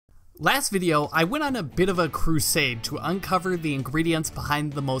Last video, I went on a bit of a crusade to uncover the ingredients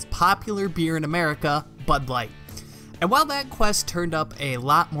behind the most popular beer in America, Bud Light. And while that quest turned up a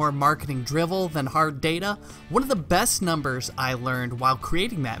lot more marketing drivel than hard data, one of the best numbers I learned while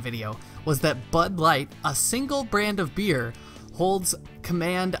creating that video was that Bud Light, a single brand of beer, holds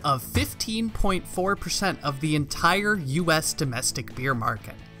command of 15.4% of the entire US domestic beer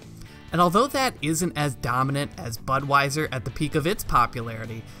market. And although that isn't as dominant as Budweiser at the peak of its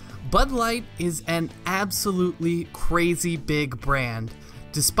popularity, Bud Light is an absolutely crazy big brand,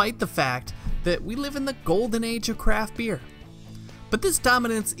 despite the fact that we live in the golden age of craft beer. But this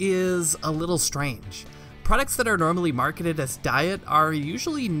dominance is a little strange. Products that are normally marketed as diet are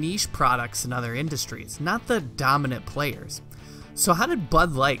usually niche products in other industries, not the dominant players. So how did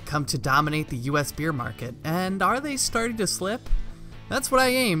Bud Light come to dominate the US beer market, and are they starting to slip? That's what I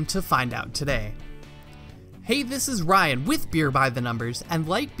aim to find out today. Hey, this is Ryan with Beer by the Numbers, and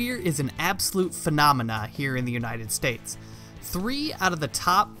light beer is an absolute phenomena here in the United States. 3 out of the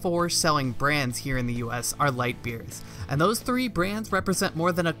top 4 selling brands here in the US are light beers, and those 3 brands represent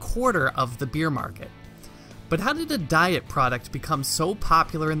more than a quarter of the beer market. But how did a diet product become so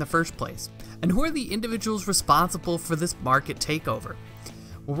popular in the first place? And who are the individuals responsible for this market takeover?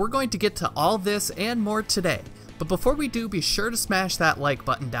 Well, we're going to get to all this and more today, but before we do, be sure to smash that like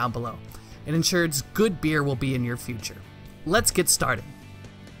button down below. It ensures good beer will be in your future. Let's get started.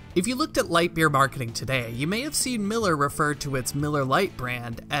 If you looked at light beer marketing today, you may have seen Miller refer to its Miller Lite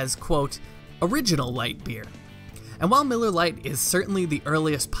brand as, quote, original light beer. And while Miller Lite is certainly the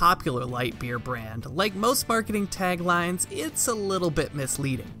earliest popular light beer brand, like most marketing taglines, it's a little bit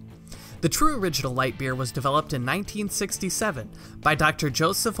misleading. The true original light beer was developed in 1967 by Dr.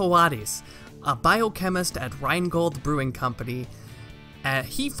 Joseph Owadis, a biochemist at Rheingold Brewing Company.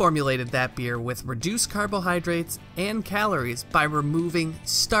 He formulated that beer with reduced carbohydrates and calories by removing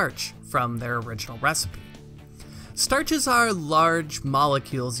starch from their original recipe. Starches are large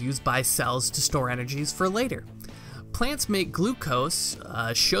molecules used by cells to store energies for later. Plants make glucose,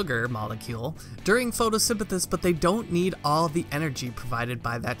 a sugar molecule, during photosynthesis, but they don't need all the energy provided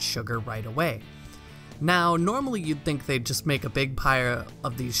by that sugar right away. Now, normally you'd think they'd just make a big pile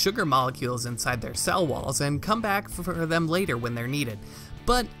of these sugar molecules inside their cell walls and come back for them later when they're needed.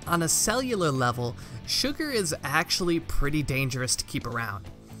 But on a cellular level, sugar is actually pretty dangerous to keep around.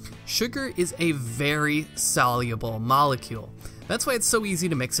 Sugar is a very soluble molecule. That's why it's so easy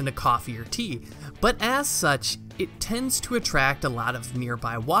to mix into coffee or tea. But as such, it tends to attract a lot of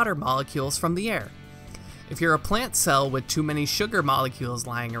nearby water molecules from the air. If you're a plant cell with too many sugar molecules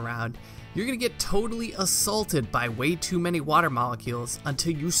lying around, you're going to get totally assaulted by way too many water molecules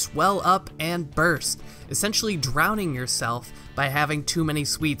until you swell up and burst, essentially drowning yourself by having too many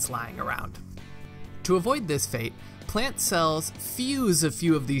sweets lying around. To avoid this fate, plant cells fuse a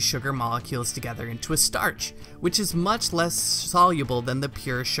few of these sugar molecules together into a starch, which is much less soluble than the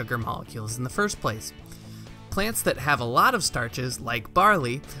pure sugar molecules in the first place. Plants that have a lot of starches, like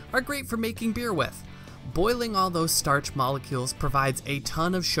barley, are great for making beer with. Boiling all those starch molecules provides a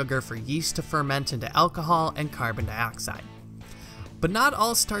ton of sugar for yeast to ferment into alcohol and carbon dioxide. But not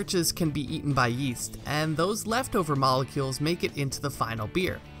all starches can be eaten by yeast, and those leftover molecules make it into the final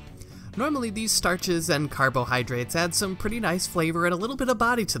beer. Normally these starches and carbohydrates add some pretty nice flavor and a little bit of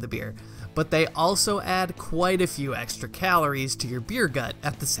body to the beer, but they also add quite a few extra calories to your beer gut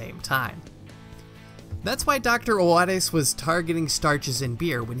at the same time. That's why Dr. Owadis was targeting starches in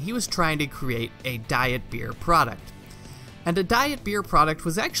beer when he was trying to create a diet beer product. And a diet beer product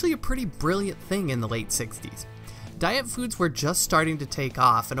was actually a pretty brilliant thing in the late 60s. Diet foods were just starting to take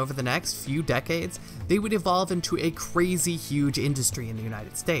off, and over the next few decades, they would evolve into a crazy huge industry in the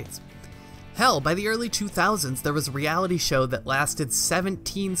United States. Hell, by the early 2000s, there was a reality show that lasted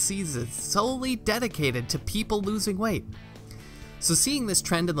 17 seasons solely dedicated to people losing weight. So seeing this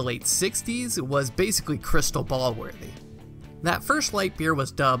trend in the late 60s was basically crystal ball worthy. That first light beer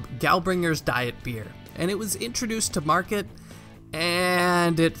was dubbed Galbringer's Diet Beer, and it was introduced to market,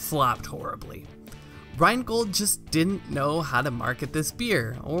 and it flopped horribly. Rheingold just didn't know how to market this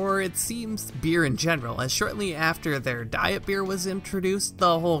beer, or it seems beer in general, as shortly after their diet beer was introduced,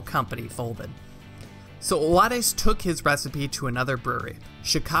 the whole company folded. So Owadis took his recipe to another brewery,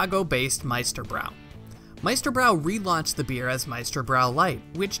 Chicago-based Meisterbrau. Meisterbrau relaunched the beer as Meisterbrau Light,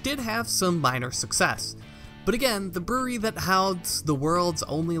 which did have some minor success. But again, the brewery that housed the world's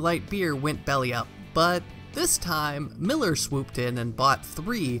only light beer went belly up, but this time, Miller swooped in and bought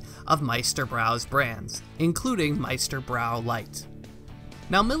 3 of Meisterbrau's brands, including Meisterbrau Lite.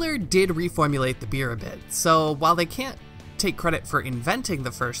 Now, Miller did reformulate the beer a bit, so while they can't take credit for inventing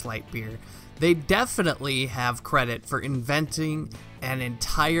the first light beer, they definitely have credit for inventing an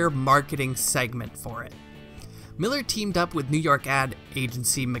entire marketing segment for it. Miller teamed up with New York ad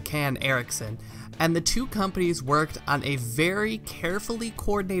agency McCann Erickson, and the two companies worked on a very carefully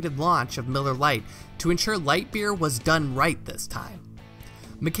coordinated launch of Miller Lite to ensure light beer was done right this time.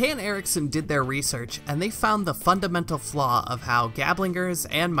 McCann Erickson did their research, and they found the fundamental flaw of how Gablinger's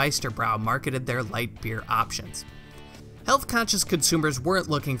and Meisterbrau marketed their light beer options. Health-conscious consumers weren't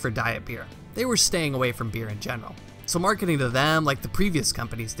looking for diet beer. They were staying away from beer in general. So marketing to them, like the previous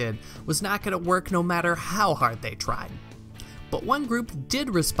companies did, was not going to work no matter how hard they tried. But one group did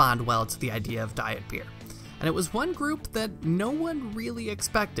respond well to the idea of diet beer, and it was one group that no one really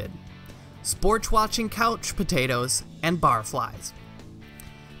expected: sports-watching couch potatoes and barflies.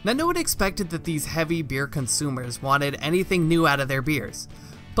 Now, no one expected that these heavy beer consumers wanted anything new out of their beers,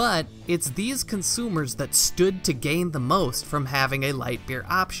 but it's these consumers that stood to gain the most from having a light beer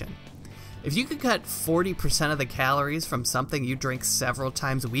option. If you could cut 40% of the calories from something you drink several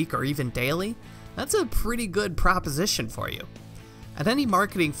times a week or even daily, that's a pretty good proposition for you. And any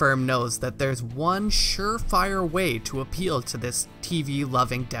marketing firm knows that there's one surefire way to appeal to this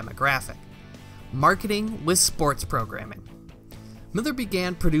TV-loving demographic: marketing with sports programming. Miller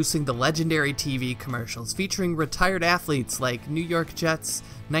began producing the legendary TV commercials featuring retired athletes like New York Jets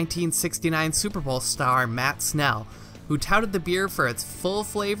 1969 Super Bowl star Matt Snell, who touted the beer for its full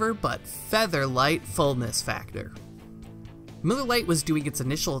flavor but feather light fullness factor. Miller Lite was doing its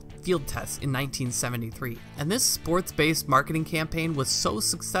initial field tests in 1973, and this sports-based marketing campaign was so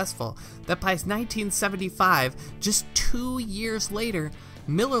successful that by 1975, just 2 years later,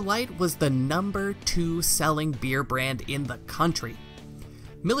 Miller Lite was the #2 selling beer brand in the country.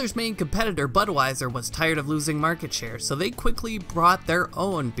 Miller's main competitor, Budweiser, was tired of losing market share, so they quickly brought their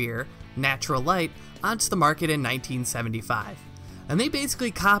own beer, Natural Light, onto the market in 1975. And they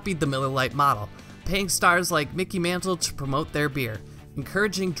basically copied the Miller Lite model, paying stars like Mickey Mantle to promote their beer,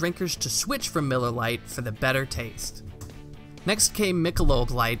 encouraging drinkers to switch from Miller Lite for the better taste. Next came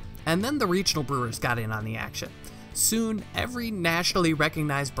Michelob Light, and then the regional brewers got in on the action. Soon, every nationally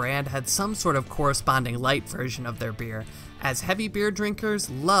recognized brand had some sort of corresponding light version of their beer, as heavy beer drinkers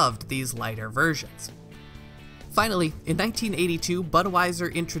loved these lighter versions. Finally, in 1982,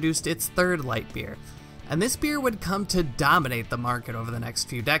 Budweiser introduced its third light beer, and this beer would come to dominate the market over the next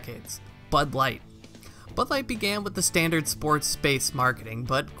few decades: Bud Light. Bud Light began with the standard sports-based marketing,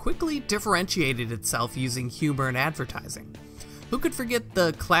 but quickly differentiated itself using humor and advertising. Who could forget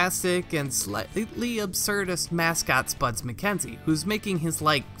the classic and slightly absurdist mascot Spuds McKenzie, who's making his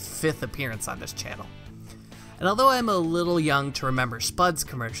 5th appearance on this channel. And although I'm a little young to remember Spuds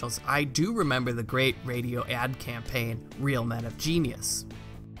commercials, I do remember the great radio ad campaign, Real Men of Genius.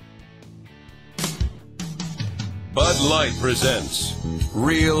 Bud Light presents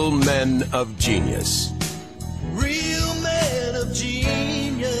Real Men of Genius. Real Men of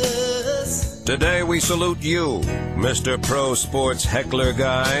Genius. Today we salute you, Mr. Pro Sports Heckler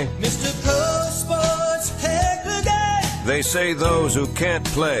Guy. Mr. Pro Sports Heckler Guy. They say those who can't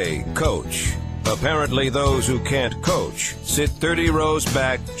play, coach. Apparently those who can't coach sit 30 rows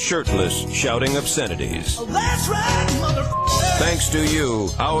back, shirtless, shouting obscenities. Oh, that's right, motherfucker. Thanks to you,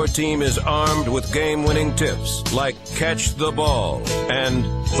 our team is armed with game-winning tips like catch the ball and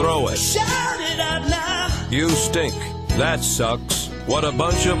throw it. Shout it out now. You stink. That sucks. What a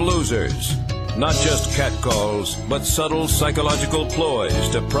bunch of losers. Not just catcalls, but subtle psychological ploys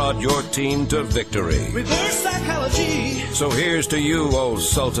to prod your team to victory. Reverse psychology. So here's to you, old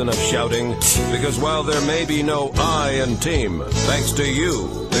sultan of shouting, because while there may be no I in team, thanks to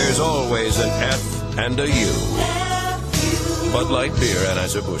you, there's always an F and a U. Bud Light Beer,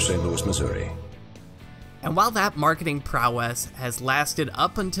 Anheuser-Busch, St. Louis, Missouri. And while that marketing prowess has lasted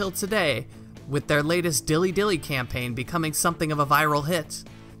up until today, with their latest Dilly Dilly campaign becoming something of a viral hit,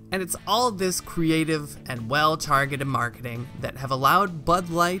 and it's all this creative and well-targeted marketing that have allowed Bud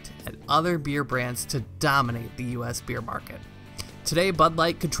Light and other beer brands to dominate the US beer market. Today, Bud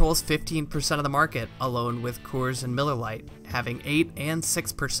Light controls 15% of the market, alone with Coors and Miller Lite, having 8 and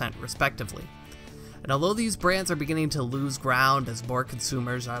 6% respectively. And although these brands are beginning to lose ground as more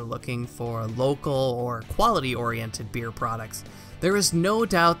consumers are looking for local or quality-oriented beer products, there is no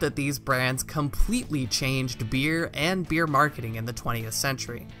doubt that these brands completely changed beer and beer marketing in the 20th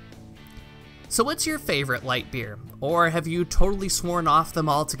century. So what's your favorite light beer? Or have you totally sworn off them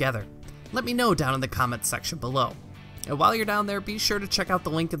altogether? Let me know down in the comments section below. And while you're down there, be sure to check out the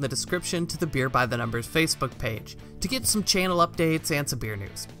link in the description to the Beer by the Numbers Facebook page to get some channel updates and some beer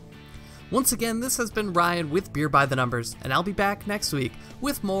news. Once again, this has been Ryan with Beer by the Numbers, and I'll be back next week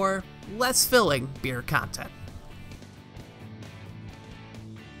with more, less filling beer content.